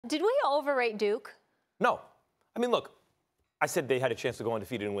Did we overrate Duke? No. I mean, look, I said they had a chance to go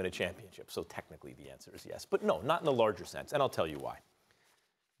undefeated and win a championship, so technically the answer is yes. But no, not in the larger sense, and I'll tell you why.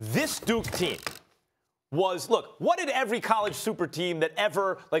 This Duke team was, look, what did every college super team that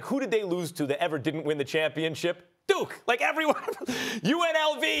ever, like, who did they lose to that ever didn't win the championship? Duke. Like, everyone,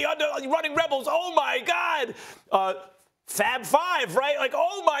 UNLV, Running Rebels, oh, my God. Fab Five, right? Like,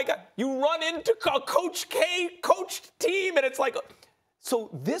 oh, my God. You run into a Coach K coached team, and it's like, so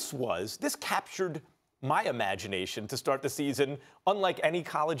this captured my imagination to start the season, unlike any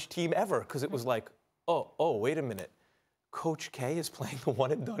college team ever, because it was like, oh, wait a minute. Coach K is playing the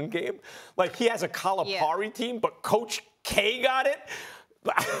one-and-done game? Like, he has a Calipari team, but Coach K got it?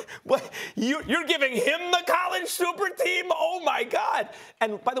 You're giving him the college super team? Oh, my God.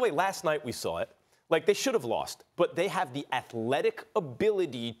 And, by the way, last night we saw it. Like, they should have lost, but they have the athletic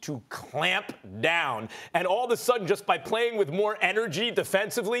ability to clamp down. And all of a sudden, just by playing with more energy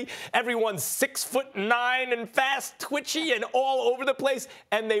defensively, everyone's 6'9" and fast, twitchy, and all over the place,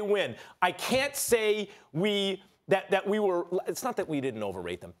 and they win. I can't say that we were, it's not that we didn't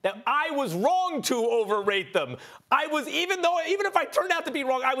overrate them, that I was wrong to overrate them. Even if I turned out to be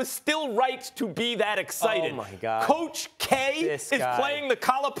wrong, I was still right to be that excited. Oh, my God. Coach K is playing the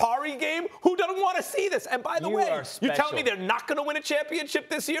Calipari game? Who doesn't want to see this? And by the way, you telling me they're not going to win a championship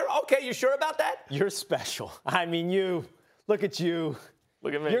this year? Okay, you sure about that? You're special. I mean, look at you.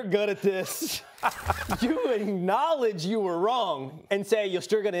 Look at me. You're good at this. You acknowledge you were wrong and say you're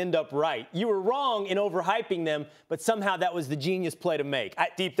still going to end up right. You were wrong in overhyping them, but somehow that was the genius play to make.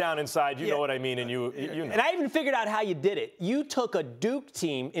 Deep down inside, you know what I mean, and you know. And I even figured out how you did it. You took a Duke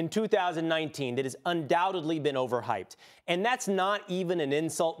team in 2019 that has undoubtedly been overhyped. And that's not even an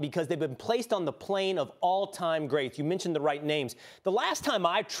insult because they've been placed on the plane of all-time greats. You mentioned the right names. The last time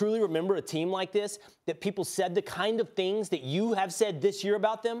I truly remember a team like this, that people said the kind of things that you have said this year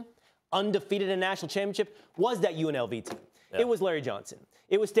about them, undefeated in a national championship, was that UNLV team. Yeah. It was Larry Johnson.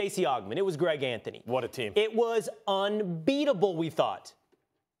 It was Stacey Augmon. It was Greg Anthony. What a team. It was unbeatable, we thought,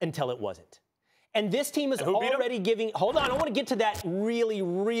 until it wasn't. And this team is already giving – hold on, I want to get to that really,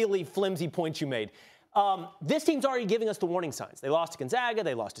 really flimsy point you made. This team's already giving us the warning signs. They lost to Gonzaga,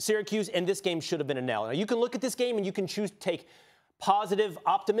 they lost to Syracuse, and this game should have been a nail. Now, you can look at this game and you can choose to take positive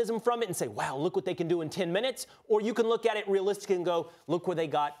optimism from it and say, wow, look what they can do in 10 minutes. Or you can look at it realistically and go, look what they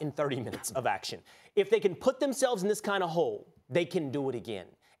got in 30 minutes of action. If they can put themselves in this kind of hole, they can do it again.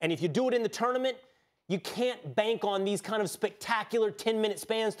 And if you do it in the tournament, you can't bank on these kind of spectacular 10-minute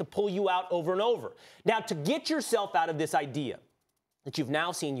spans to pull you out over and over. Now, to get yourself out of this idea that you've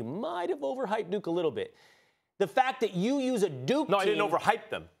now seen, you might have overhyped Duke a little bit. The fact that you use a Duke team. No, I didn't overhype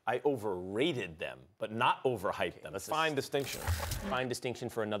them. I overrated them, but not overhyped them. That's a fine distinction. Fine distinction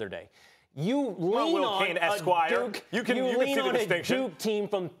for another day. You lean on Cain, a Duke, you can lean see on the a Duke team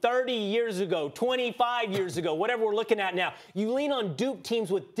from 30 years ago, 25 years ago, whatever we're looking at now. You lean on Duke teams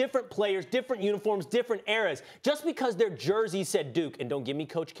with different players, different uniforms, different eras. Just because their jersey said Duke, and don't give me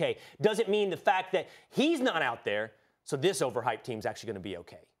Coach K, doesn't mean the fact that he's not out there, so this overhyped team's actually going to be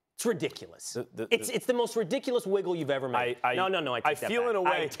okay. It's ridiculous. It's the most ridiculous wiggle you've ever made. No, I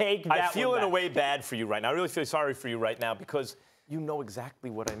take that back. I feel in a way bad for you right now. I really feel sorry for you right now because you know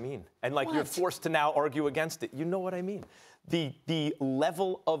exactly what I mean. And like you're forced to now argue against it. You know what I mean. The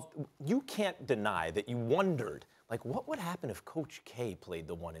level of, you can't deny that you wondered, like, what would happen if Coach K played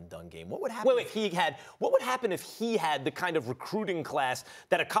the one-and-done game? What would happen what would happen if he had the kind of recruiting class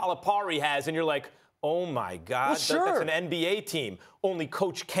that a Calipari has, and you're like, oh, my God, that's an NBA team. Only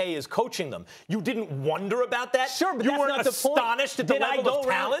Coach K is coaching them. You didn't wonder about that? Sure, but you that's weren't not the point. astonished at the level of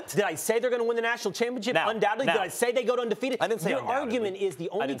talent? Did I say they're going to win the national championship? Undoubtedly. Did I say they go to undefeated? I didn't say Your argument is the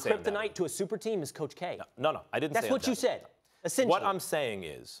only kryptonite to a super team is Coach K. No, I didn't say that. That's what you said, essentially. What I'm saying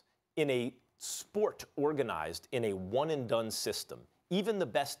is, in a sport organized in a one-and-done system, even the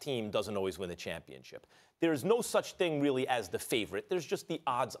best team doesn't always win the championship. There's no such thing really as the favorite. There's just the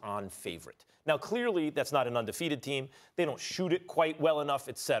odds-on favorite. Now, clearly, that's not an undefeated team. They don't shoot it quite well enough,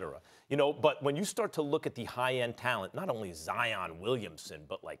 et cetera. You know, but when you start to look at the high-end talent, not only Zion Williamson,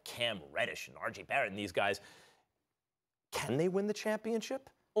 but like Cam Reddish and R.J. Barrett and these guys, can they win the championship?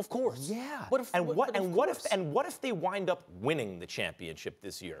 Of course. Yeah. What if they wind up winning the championship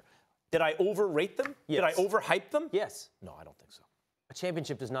this year? Did I overrate them? Yes. Did I overhype them? Yes. No, I don't think so. A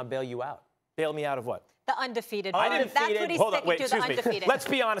championship does not bail you out. Bail me out of what? The undefeated. I didn't That's what he's sticking to, the undefeated. Let's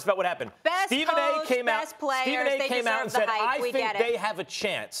be honest about what happened. Best Stephen coach, A came out. best players, Stephen A they came out deserve and the said, hype. "I think they have a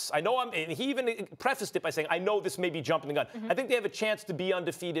chance." I know and he even prefaced it by saying, "I know this may be jumping the gun. I think they have a chance to be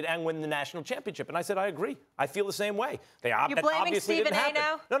undefeated and win the national championship." And I said, "I agree. I feel the same way." You're blaming obviously Stephen didn't A.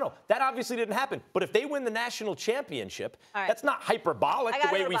 happen. now? No, that obviously didn't happen. But if they win the national championship, right. that's not hyperbolic the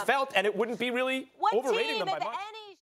way we interrupt. felt, and it wouldn't be really What overrating team them by in the much.